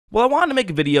Well, I wanted to make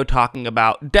a video talking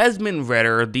about Desmond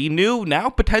Ridder, the new, now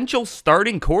potential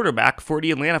starting quarterback for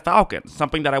the Atlanta Falcons.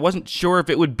 Something that I wasn't sure if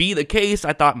it would be the case.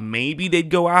 I thought maybe they'd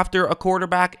go after a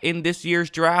quarterback in this year's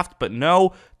draft, but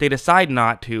no, they decide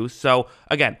not to. So,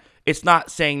 again, it's not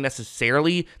saying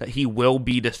necessarily that he will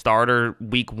be the starter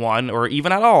week 1 or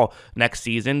even at all next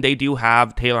season. They do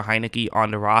have Taylor Heinicke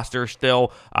on the roster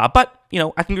still, but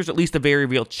I think there's at least a very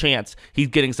real chance he's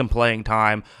getting some playing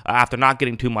time after not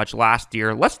getting too much last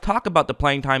year. Let's talk about the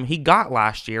playing time he got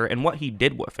last year and what he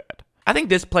did with it. I think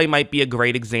this play might be a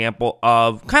great example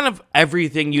of kind of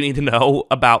everything you need to know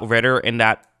about Ridder in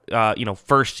that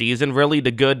first season, really,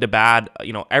 the good, the bad,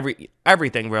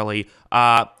 everything really.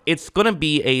 It's going to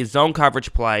be a zone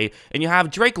coverage play, and you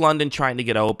have Drake London trying to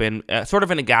get open, sort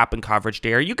of in a gap in coverage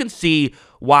there. You can see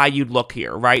why you'd look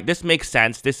here, right? This makes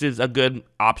sense. This is a good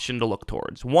option to look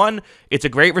towards. One, it's a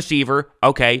great receiver.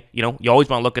 Okay, you always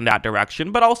want to look in that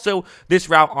direction, but also this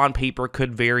route on paper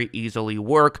could very easily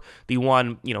work. The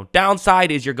one,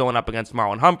 downside is you're going up against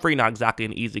Marlon Humphrey, not exactly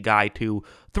an easy guy to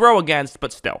throw against,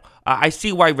 but still, I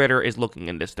see why Ridder is looking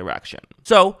in this direction.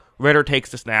 So, Ridder takes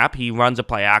the snap, he runs a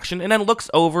play action, and then looks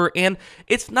over, and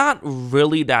it's not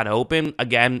really that open.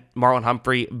 Again, Marlon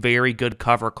Humphrey, very good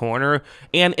cover corner,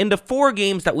 and in the 4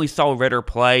 games that we saw Ridder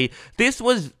play, this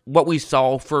was what we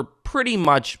saw for pretty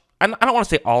much, I don't want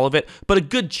to say all of it, but a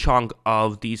good chunk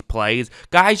of these plays.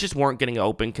 Guys just weren't getting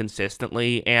open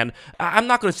consistently, and I'm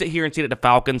not going to sit here and say that the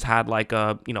Falcons had like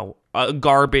a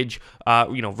garbage,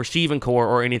 receiving core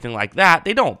or anything like that.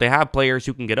 They don't. They have players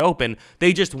who can get open.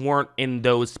 They just weren't in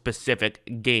those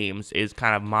specific games is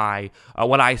kind of my,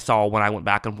 what I saw when I went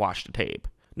back and watched the tape.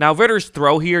 Now, Ridder's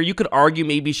throw here, you could argue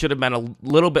maybe should have been a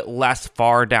little bit less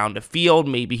far down the field.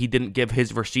 Maybe he didn't give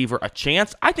his receiver a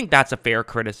chance. I think that's a fair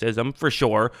criticism for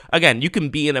sure. Again, you can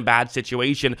be in a bad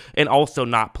situation and also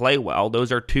not play well.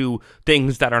 Those are two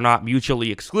things that are not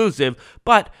mutually exclusive,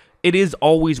 but it is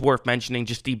always worth mentioning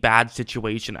just the bad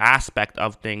situation aspect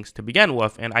of things to begin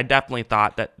with, and I definitely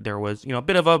thought that there was, a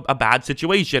bit of a bad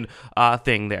situation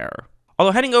thing there.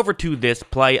 Although heading over to this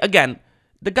play, again,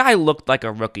 the guy looked like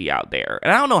a rookie out there,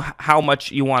 and I don't know how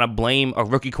much you want to blame a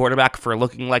rookie quarterback for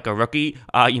looking like a rookie.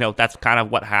 That's kind of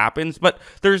what happens, but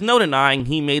there's no denying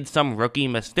he made some rookie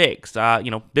mistakes.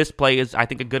 This play is, I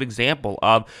think, a good example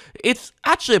of, it's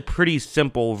actually a pretty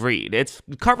simple read. It's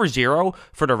cover 0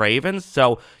 for the Ravens,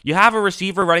 so you have a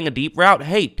receiver running a deep route.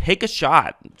 Hey, take a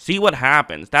shot. See what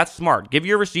happens. That's smart. Give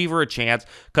your receiver a chance,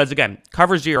 because again,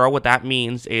 cover 0, what that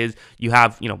means is you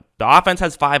have, the offense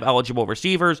has 5 eligible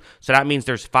receivers, so that means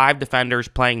there's 5 defenders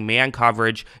playing man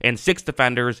coverage and 6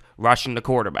 defenders rushing the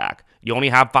quarterback. You only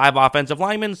have 5 offensive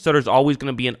linemen, so there's always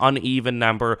going to be an uneven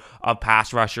number of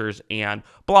pass rushers and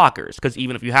blockers, because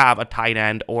even if you have a tight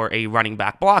end or a running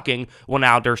back blocking, well,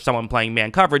 now there's someone playing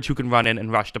man coverage who can run in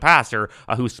and rush the passer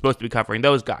who's supposed to be covering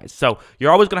those guys. So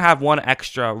you're always going to have one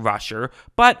extra rusher,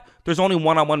 but there's only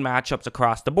one-on-one matchups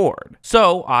across the board.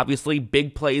 So, obviously,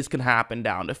 big plays can happen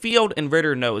down the field, and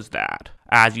Ridder knows that.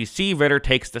 As you see, Ridder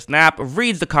takes the snap,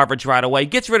 reads the coverage right away,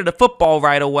 gets rid of the football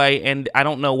right away, and I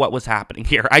don't know what was happening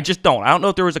here. I just don't. I don't know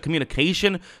if there was a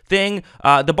communication thing.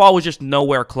 The ball was just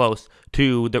nowhere close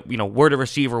to the, where the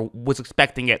receiver was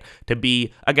expecting it to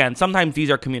be. Again, sometimes these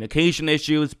are communication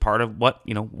issues. Part of what,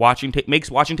 watching tape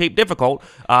makes watching tape difficult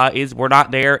is we're not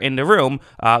there in the room.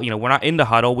 We're not in the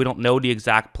huddle. We don't know the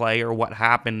exact play or what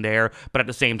happened there. But at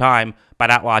the same time, by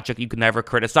that logic, you can never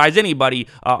criticize anybody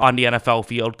on the NFL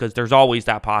field because there's always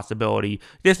that possibility.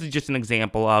 This is just an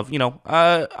example of,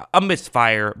 a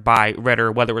misfire by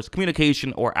Ridder, whether it's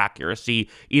communication or accuracy.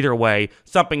 Either way,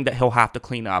 something that he'll have to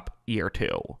clean up year 2.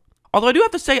 Although I do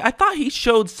have to say, I thought he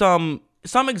showed some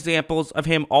examples of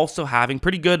him also having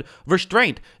pretty good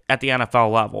restraint at the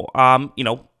NFL level.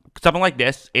 Something like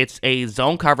this, it's a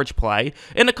zone coverage play,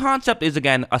 and the concept is,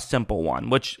 again, a simple one,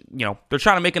 which, they're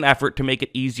trying to make an effort to make it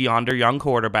easy on their young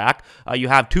quarterback. You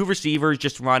have 2 receivers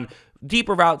just run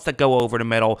deeper routes that go over the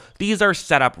middle. These are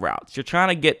setup routes. You're trying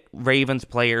to get Ravens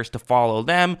players to follow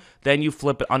them, then you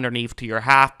flip it underneath to your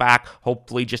halfback,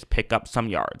 hopefully just pick up some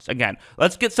yards. Again,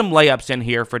 let's get some layups in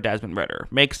here for Desmond Ridder.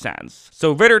 Makes sense.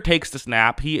 So Ridder takes the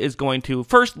snap. He is going to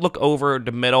first look over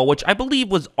the middle, which I believe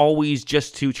was always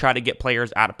just to try to get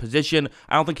players out of position.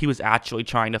 I don't think he was actually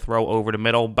trying to throw over the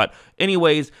middle, but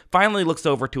anyways, finally looks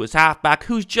over to his halfback,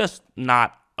 who's just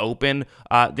not open.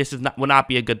 This would not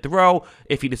be a good throw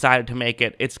if he decided to make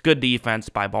it. It's good defense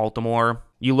by Baltimore.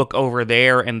 You look over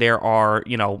there, and there are,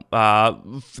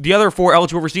 the other 4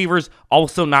 eligible receivers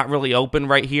also not really open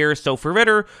right here. So for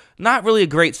Ridder, not really a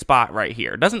great spot right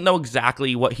here. Doesn't know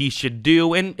exactly what he should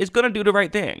do and is going to do the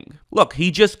right thing. Look,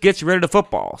 he just gets rid of the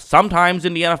football. Sometimes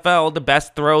in the NFL, the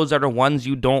best throws are the ones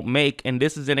you don't make, and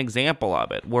this is an example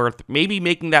of it, where maybe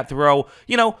making that throw,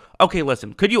 okay,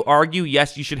 listen, could you argue,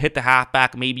 yes, you should hit the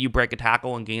halfback, maybe you break a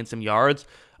tackle and gain some yards?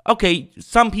 Okay,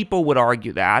 some people would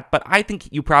argue that, but I think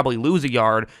you probably lose a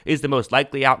yard is the most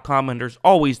likely outcome, and there's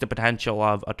always the potential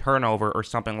of a turnover or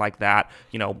something like that,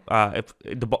 if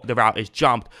the route is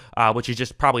jumped, which is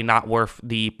just probably not worth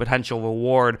the potential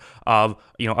reward of,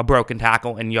 a broken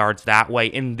tackle and yards that way.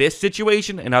 In this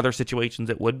situation, in other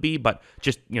situations it would be, but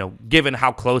just, given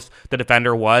how close the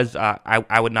defender was,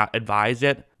 I would not advise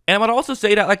it. And I would also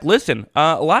say that, listen,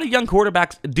 a lot of young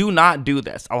quarterbacks do not do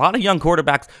this. A lot of young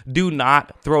quarterbacks do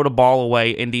not throw the ball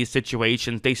away in these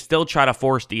situations. They still try to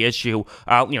force the issue.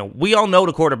 We all know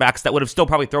the quarterbacks that would have still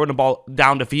probably thrown the ball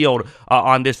down the field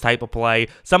on this type of play.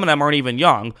 Some of them aren't even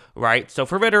young, right? So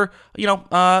for Ridder,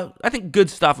 I think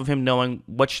good stuff of him knowing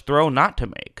which throw not to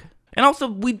make. And also,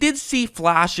 we did see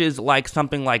flashes like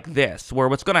something like this, where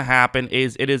what's going to happen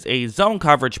is it is a zone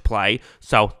coverage play,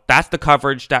 so that's the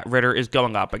coverage that Ridder is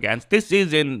going up against. This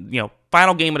is in,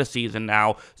 final game of the season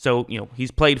now, so,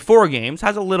 he's played 4 games,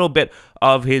 has a little bit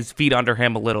of his feet under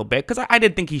him a little bit, because I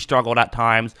did think he struggled at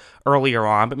times earlier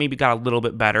on, but maybe got a little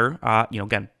bit better.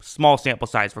 Again, small sample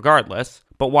size regardless,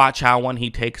 but watch how when he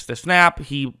takes the snap,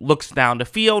 he looks down the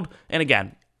field, and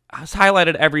again, has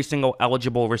highlighted every single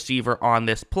eligible receiver on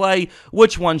this play.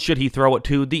 Which one should he throw it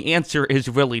to? The answer is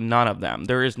really none of them.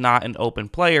 There is not an open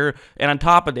player, and on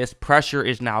top of this, pressure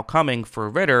is now coming for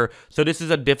Ridder, so this is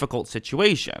a difficult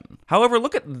situation. However,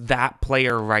 look at that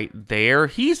player right there.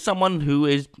 He's someone who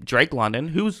is Drake London,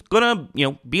 who's gonna,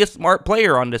 be a smart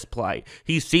player on this play.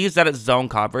 He sees that it's zone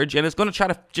coverage, and is gonna try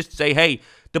to just say, hey,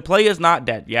 the play is not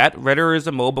dead yet. Ridder is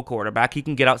a mobile quarterback. He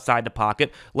can get outside the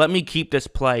pocket. Let me keep this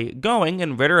play going,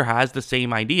 and Ridder has the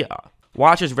same idea.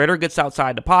 Watch as Ridder gets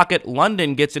outside the pocket.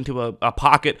 London gets into a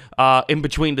pocket in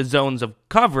between the zones of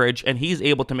coverage, and he's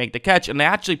able to make the catch, and they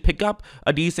actually pick up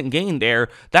a decent gain there.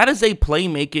 That is a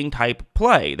playmaking type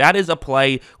play. That is a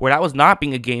play where that was not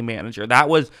being a game manager. That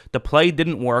was the play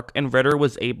didn't work, and Ridder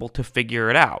was able to figure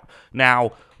it out.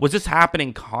 Now, was this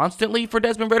happening constantly for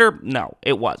Desmond Ridder? No,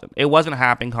 it wasn't. It wasn't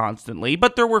happening constantly,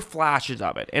 but there were flashes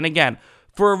of it. And again,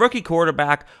 for a rookie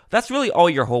quarterback, that's really all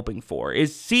you're hoping for,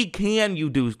 is see, can you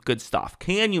do good stuff?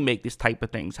 Can you make this type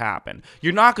of things happen?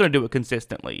 You're not going to do it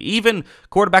consistently. Even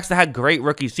quarterbacks that had great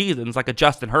rookie seasons, like a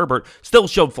Justin Herbert, still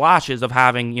showed flashes of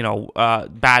having,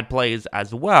 bad plays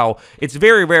as well. It's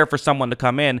very rare for someone to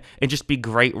come in and just be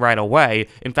great right away.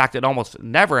 In fact, it almost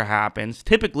never happens.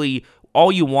 Typically,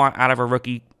 all you want out of a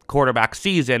rookie quarterback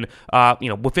season,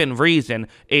 within reason,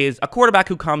 is a quarterback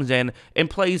who comes in and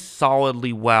plays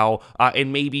solidly well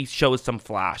and maybe shows some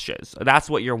flashes. That's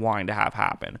what you're wanting to have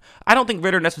happen. I don't think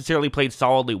Ridder necessarily played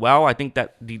solidly well. I think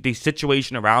that the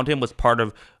situation around him was part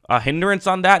of a hindrance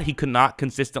on that. He could not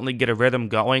consistently get a rhythm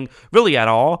going really at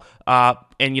all.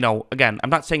 And, again, I'm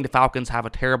not saying the Falcons have a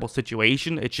terrible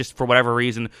situation. It's just for whatever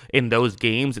reason in those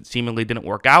games, it seemingly didn't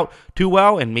work out too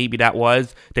well. And maybe that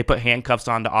was they put handcuffs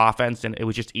on the offense and it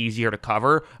was just easier to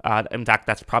cover. In fact,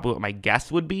 that's probably what my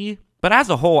guess would be. But as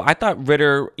a whole, I thought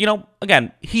Ridder,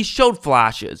 again, he showed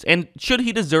flashes. And should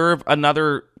he deserve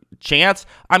another chance?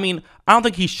 I mean, I don't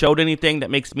think he showed anything that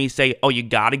makes me say, oh, you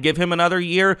got to give him another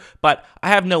year, but I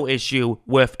have no issue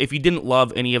with if you didn't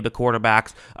love any of the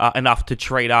quarterbacks enough to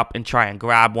trade up and try and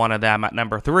grab one of them at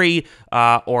number 3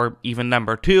 or even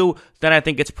number 2, then I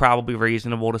think it's probably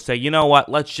reasonable to say, you know what,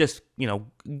 let's just,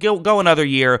 go another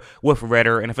year with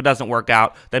Ridder, and if it doesn't work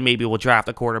out, then maybe we'll draft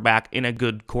a quarterback in a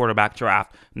good quarterback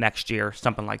draft next year,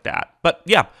 something like that. But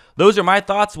yeah, those are my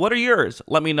thoughts. What are yours?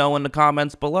 Let me know in the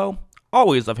comments below.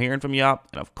 Always love hearing from you. And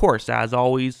of course, as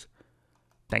always,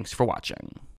 thanks for watching.